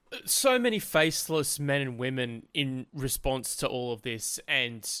 honestly. So many faceless men and women in response to all of this,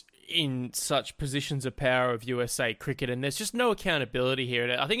 and in such positions of power of USA Cricket, and there's just no accountability here.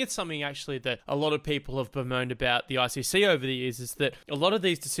 And I think it's something actually that a lot of people have bemoaned about the ICC over the years, is that a lot of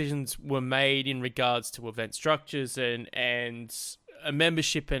these decisions were made in regards to event structures and a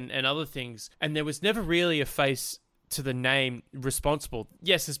membership and other things, and there was never really a face to the name responsible.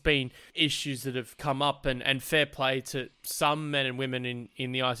 Yes, there's been issues that have come up, and fair play to some men and women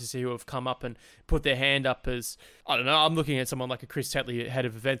in the ICC who have come up and put their hand up as, I don't know, I'm looking at someone like a Chris Tetley, head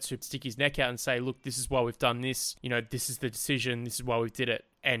of events, who'd stick his neck out and say, look, this is why we've done this, this is the decision, this is why we did it,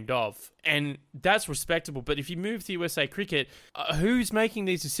 end of. And that's respectable. But if you move to USA Cricket, who's making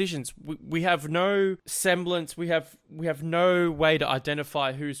these decisions? We have no semblance. We have no way to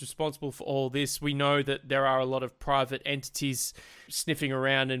identify who's responsible for all this. We know that there are a lot of private entities sniffing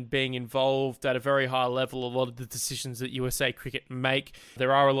around and being involved at a very high level. A lot of the decisions that USA Cricket make.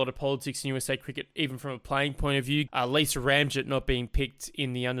 There are a lot of politics in USA Cricket, even from a playing point of view. Lisa Ramjet not being picked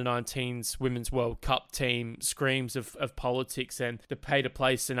in the Under-19s Women's World Cup team screams of politics, and the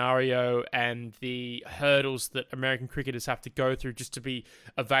pay-to-play scenario and the hurdles that American cricketers have to go through just to be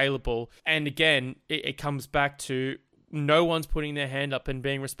available. And again, it comes back to no one's putting their hand up and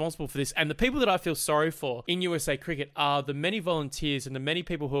being responsible for this. And the people that I feel sorry for in USA Cricket are the many volunteers and the many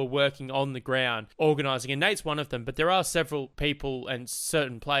people who are working on the ground, organising. And Nate's one of them, but there are several people and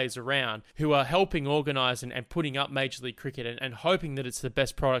certain players around who are helping organise and putting up Major League Cricket and hoping that it's the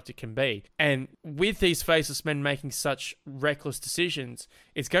best product it can be. And with these faceless men making such reckless decisions,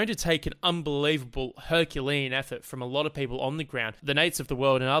 it's going to take an unbelievable Herculean effort from a lot of people on the ground, the Nates of the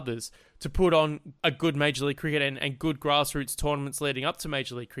world and others, to put on a good Major League Cricket and good grassroots tournaments leading up to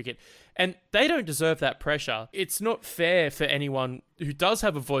Major League Cricket. And they don't deserve that pressure. It's not fair for anyone who does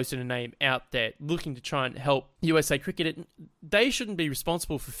have a voice and a name out there looking to try and help USA Cricket. They shouldn't be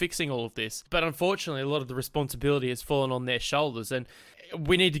responsible for fixing all of this. But unfortunately, a lot of the responsibility has fallen on their shoulders. And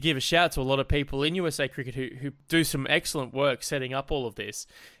we need to give a shout to a lot of people in USA Cricket who do some excellent work setting up all of this.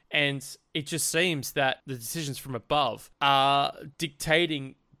 And it just seems that the decisions from above are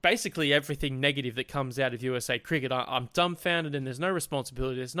dictating basically everything negative that comes out of USA Cricket. I'm dumbfounded, and there's no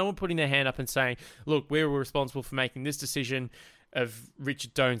responsibility. There's no one putting their hand up and saying, look, we were responsible for making this decision of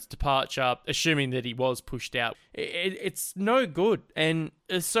Richard Doan's departure, assuming that he was pushed out. It's no good. And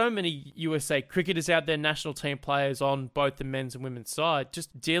there's so many USA cricketers out there, national team players on both the men's and women's side,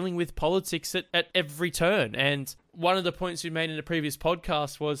 just dealing with politics at every turn. And one of the points we made in a previous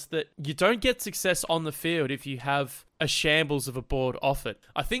podcast was that you don't get success on the field if you have a shambles of a board off it.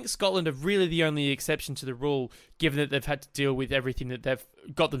 I think Scotland are really the only exception to the rule, given that they've had to deal with everything that they've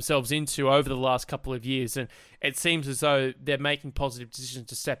got themselves into over the last couple of years, and it seems as though they're making positive decisions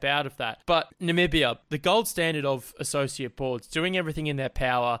to step out of that. But Namibia, the gold standard of associate boards, doing everything in their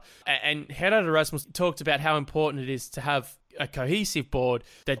power, and Gerard Erasmus talked about how important it is to have a cohesive board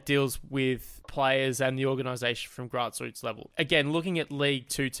that deals with players and the organisation from grassroots level. Again, looking at League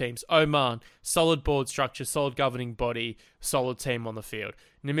 2 teams, Oman, solid board structure, solid governing body, solid team on the field.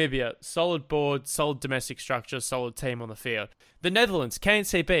 Namibia, solid board, solid domestic structure, solid team on the field. The Netherlands,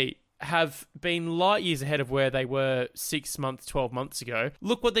 KNCB, have been light years ahead of where they were 6 months, 12 months ago.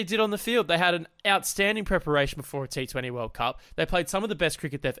 Look what they did on the field. They had an outstanding preparation before a T20 World Cup. They played some of the best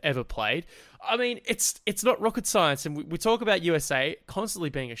cricket they've ever played. I mean, it's not rocket science, and we talk about USA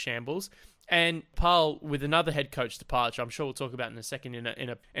constantly being a shambles. And Nepal with another head coach departure, I'm sure we'll talk about in a second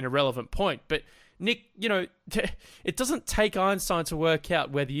in a relevant point. But Nick, it doesn't take Einstein to work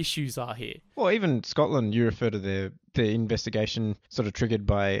out where the issues are here. Well, even Scotland, you refer to the investigation sort of triggered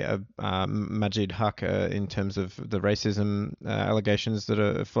by Majid Haq in terms of the racism allegations that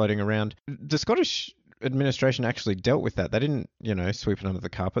are floating around. The Scottish administration actually dealt with that. They didn't, sweep it under the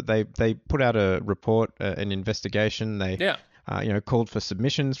carpet. They put out a report, an investigation. They called for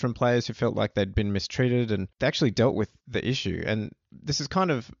submissions from players who felt like they'd been mistreated, and they actually dealt with the issue. And this is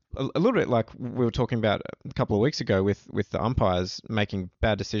kind of a little bit like we were talking about a couple of weeks ago with the umpires making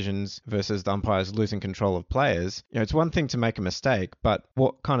bad decisions versus the umpires losing control of players. It's one thing to make a mistake, but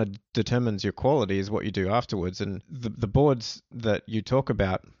what kind of determines your quality is what you do afterwards. And the boards that you talk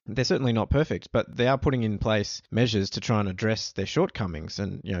about, they're certainly not perfect, but they are putting in place measures to try and address their shortcomings.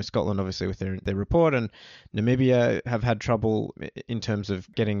 And, Scotland, obviously, with their report, and Namibia have had trouble in terms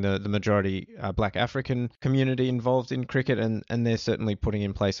of getting the majority Black African community involved in cricket, and they're certainly putting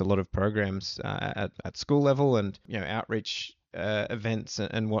in place a lot of programs at school level and outreach events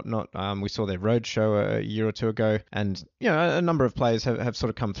and whatnot. We saw their roadshow a year or two ago, and a number of players have sort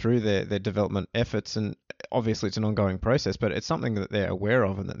of come through their development efforts, and obviously it's an ongoing process, but it's something that they're aware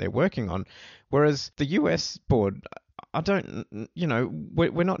of and that they're working on. Whereas the US board,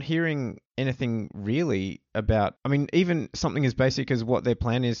 we're not hearing anything really about, even something as basic as what their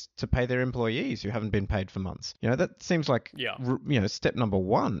plan is to pay their employees who haven't been paid for months. That seems like, step number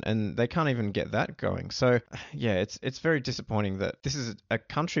one, and they can't even get that going. So, it's very disappointing that this is a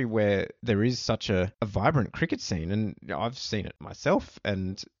country where there is such a vibrant cricket scene, and I've seen it myself,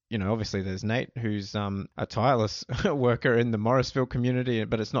 and obviously there's Nate, who's a tireless worker in the Morrisville community,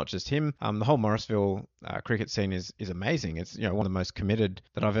 but it's not just him. The whole Morrisville cricket scene is amazing. It's one of the most committed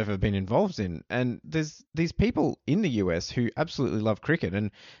that I've ever been involved in. And there's these people in the US who absolutely love cricket,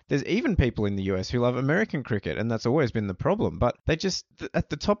 and there's even people in the US who love American cricket, and that's always been the problem. But they just, at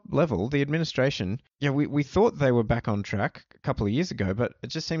the top level, the administration, we thought they were back on track a couple of years ago, but it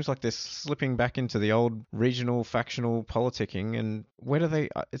just seems like they're slipping back into the old regional factional politicking. And where do they?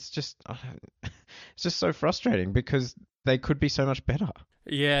 It's just so frustrating because they could be so much better.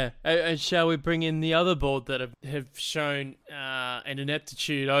 Yeah, and shall we bring in the other board that have shown an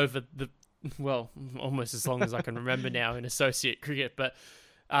ineptitude over almost as long as I can remember now in associate cricket. But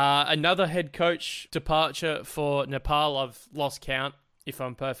another head coach departure for Nepal. I've lost count, if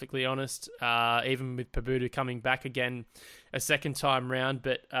I'm perfectly honest, even with Pabudu coming back again a second time round.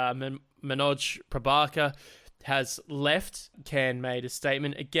 But Manoj Prabhakar has left. Can made a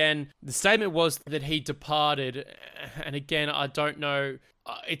statement. Again, the statement was that he departed, and again, I don't know.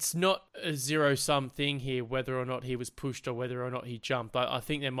 It's not a zero-sum thing here, whether or not he was pushed or whether or not he jumped. I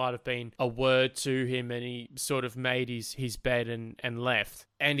think there might have been a word to him and he sort of made his bed and left.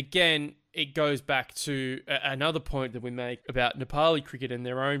 And again, it goes back to another point that we make about Nepali cricket and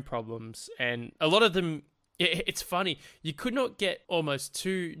their own problems. And a lot of them, it's funny, you could not get almost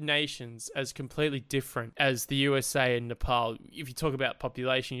two nations as completely different as the USA and Nepal. If you talk about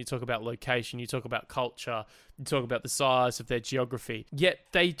population, you talk about location, you talk about culture, you talk about the size of their geography. Yet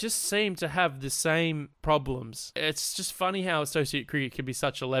they just seem to have the same problems. It's just funny how associate cricket can be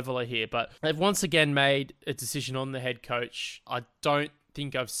such a leveler here. But they've once again made a decision on the head coach. I don't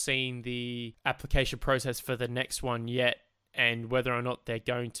think I've seen the application process for the next one yet, and whether or not they're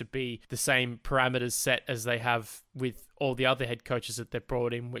going to be the same parameters set as they have with all the other head coaches that they've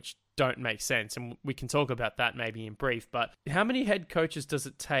brought in, which don't make sense. And we can talk about that maybe in brief. But how many head coaches does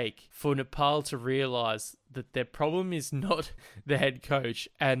it take for Nepal to realize that their problem is not the head coach,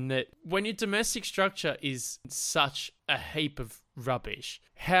 and that when your domestic structure is such a heap of rubbish,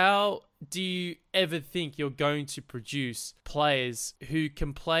 how do you ever think you're going to produce players who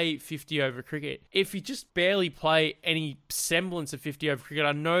can play 50 over cricket? If you just barely play any semblance of 50 over cricket,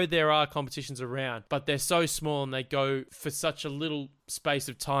 I know there are competitions around, but they're so small and they go for such a little space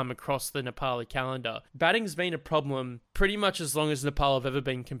of time across the Nepali calendar. Batting's been a problem pretty much as long as Nepal have ever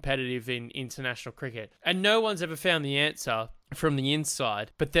been competitive in international cricket. And no one's ever found the answer from the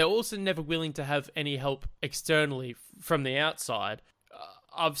inside, but they're also never willing to have any help externally from the outside.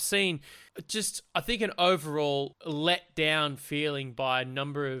 I've seen I think an overall let down feeling by a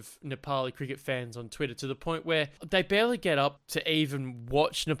number of Nepali cricket fans on Twitter, to the point where they barely get up to even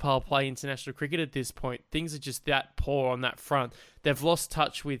watch Nepal play international cricket at this point. Things are just that poor on that front. They've lost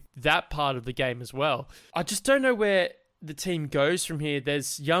touch with that part of the game as well. I just don't know where the team goes from here.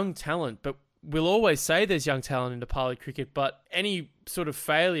 There's young talent, but we'll always say there's young talent in Nepali cricket, but any sort of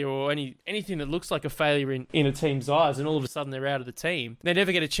failure or anything that looks like a failure in a team's eyes, and all of a sudden they're out of the team, they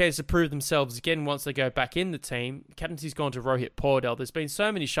never get a chance to prove themselves again once they go back in the team. Captaincy's gone to Rohit Paudel. There's been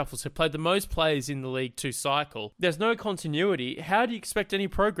so many shuffles. They've played the most players in the league to cycle. There's no continuity. How do you expect any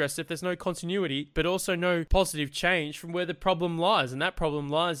progress if there's no continuity, but also no positive change from where the problem lies? And that problem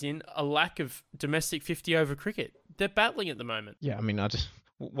lies in a lack of domestic 50 over cricket. They're battling at the moment. Yeah, I mean,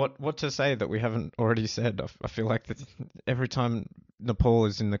 what to say that we haven't already said? I feel like that every time Nepal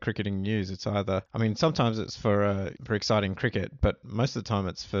is in the cricketing news, it's either, I mean, sometimes it's for exciting cricket, but most of the time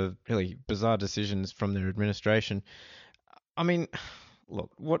it's for really bizarre decisions from their administration. I mean, look,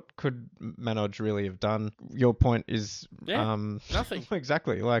 what could Manoj really have done? Your point is nothing.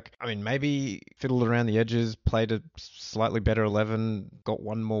 Exactly. Like, I mean, maybe fiddled around the edges, played a slightly better 11, got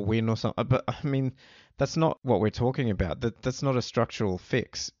one more win or something. But I mean, that's not what we're talking about. That's not a structural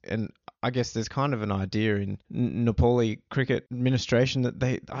fix. And I guess there's kind of an idea in Nepali cricket administration that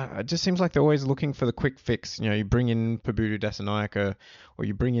it just seems like they're always looking for the quick fix. You know, you bring in Pabudu Dasanayake, or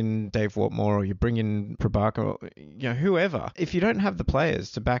you bring in Dave Watmore, or you bring in Prabhakar, or, you know, whoever. If you don't have the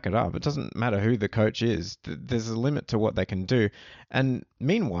players to back it up, it doesn't matter who the coach is. There's a limit to what they can do. And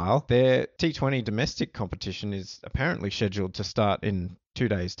meanwhile, their T20 domestic competition is apparently scheduled to start in 2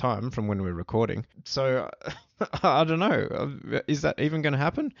 days' time from when we're recording. So I don't know. Is that even going to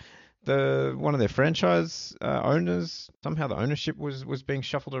happen? One of their franchise owners, somehow the ownership was being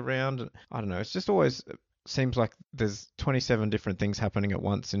shuffled around. I don't know. It's just always seems like there's 27 different things happening at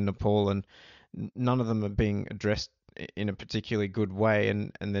once in Nepal, and none of them are being addressed in a particularly good way,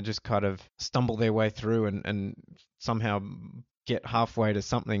 and they just kind of stumble their way through and somehow get halfway to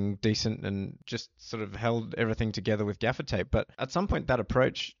something decent and just sort of held everything together with gaffer tape. But at some point that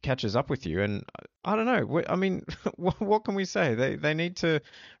approach catches up with you, and I don't know. I mean, what can we say? They need to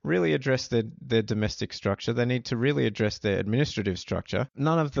really address their domestic structure. They need to really address their administrative structure.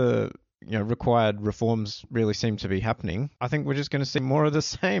 None of the required reforms really seem to be happening. I think we're just going to see more of the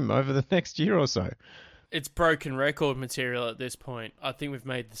same over the next year or so. It's broken record material at this point. I think we've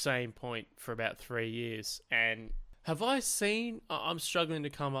made the same point for about 3 years, and I'm struggling to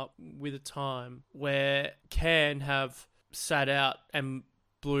come up with a time where can have sat out and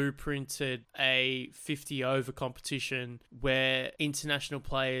blueprinted a 50 over competition where international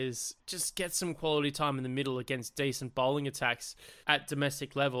players just get some quality time in the middle against decent bowling attacks at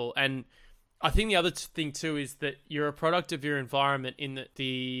domestic level. And I think the other thing too is that you're a product of your environment, in that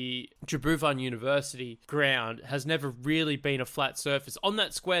the Tribhuvan University ground has never really been a flat surface. On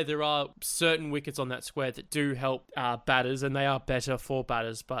that square, there are certain wickets on that square that do help batters, and they are better for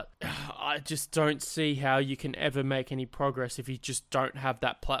batters, but I just don't see how you can ever make any progress if you just don't have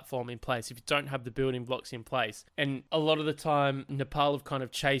that platform in place, if you don't have the building blocks in place. And a lot of the time, Nepal have kind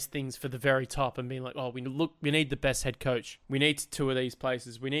of chased things for the very top and been like, oh, we need the best head coach. We need to tour these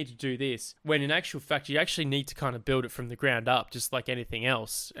places. We need to do this. When in actual fact, you actually need to kind of build it from the ground up, just like anything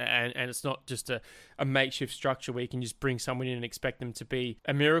else. And it's not just a makeshift structure where you can just bring someone in and expect them to be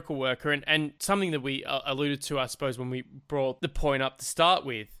a miracle worker. And something that we alluded to, I suppose, when we brought the point up to start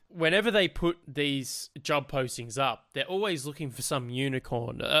with, whenever they put these job postings up, they're always looking for some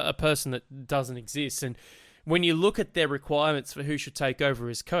unicorn, a person that doesn't exist. And when you look at their requirements for who should take over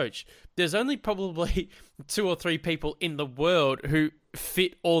as coach, there's only probably 2 or 3 people in the world who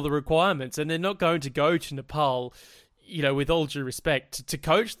fit all the requirements, and they're not going to go to Nepal, with all due respect, to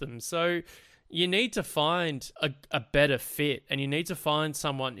coach them. So, you need to find a better fit, and you need to find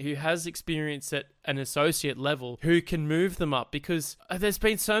someone who has experience at an associate level who can move them up, because there's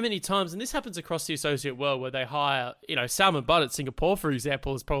been so many times, and this happens across the associate world, where they hire, Salman Butt at Singapore, for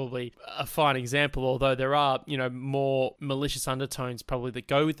example, is probably a fine example, although there are, more malicious undertones probably that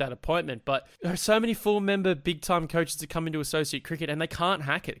go with that appointment. But there are so many full member big time coaches that come into associate cricket and they can't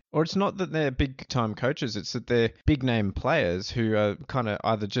hack it. Or it's not that they're big time coaches, it's that they're big name players who are kind of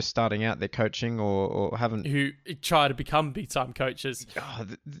either just starting out their coaching or haven't... Who try to become big time coaches.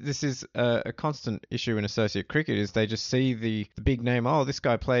 This is a constant issue in associate cricket, is they just see the big name, oh, this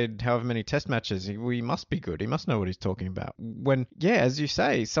guy played however many test matches, he must be good, he must know what he's talking about. When, as you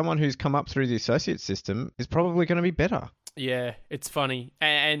say, someone who's come up through the associate system is probably going to be better. Yeah, it's funny.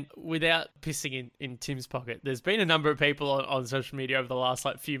 And without pissing in Tim's pocket, there's been a number of people on social media over the last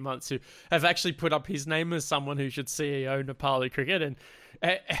few months who have actually put up his name as someone who should CEO Nepali cricket, and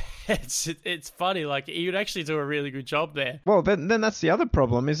it's funny. Like, he would actually do a really good job there. Well, then that's the other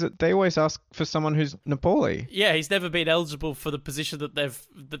problem, is that they always ask for someone who's Nepali. Yeah, he's never been eligible for the position that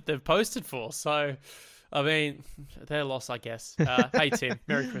they've posted for. So, I mean, their loss, I guess. Hey, Tim,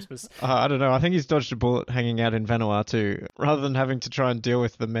 Merry Christmas. I don't know. I think he's dodged a bullet hanging out in Vanuatu rather than having to try and deal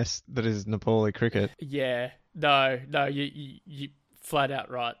with the mess that is Nepali cricket. Yeah. No, you flat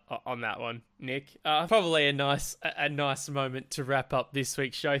out right on that one, Nick. Probably a nice moment to wrap up this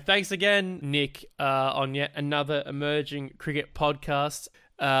week's show. Thanks again, Nick, on yet another emerging cricket podcast.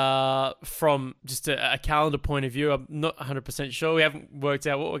 From just a calendar point of view, I'm not 100% sure. We haven't worked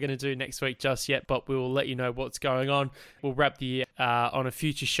out what we're going to do next week just yet, but we will let you know what's going on. We'll wrap the year on a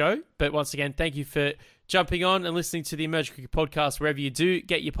future show. But once again, thank you for jumping on and listening to the Emerging Cricket Podcast wherever you do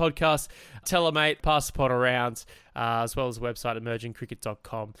get your podcasts. Tell a mate, pass the pod around, as well as the website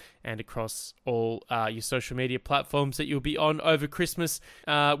emergingcricket.com, and across all your social media platforms that you'll be on over Christmas.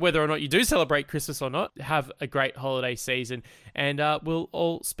 Whether or not you do celebrate Christmas or not, have a great holiday season, and we'll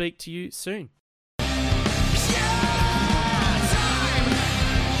all speak to you soon.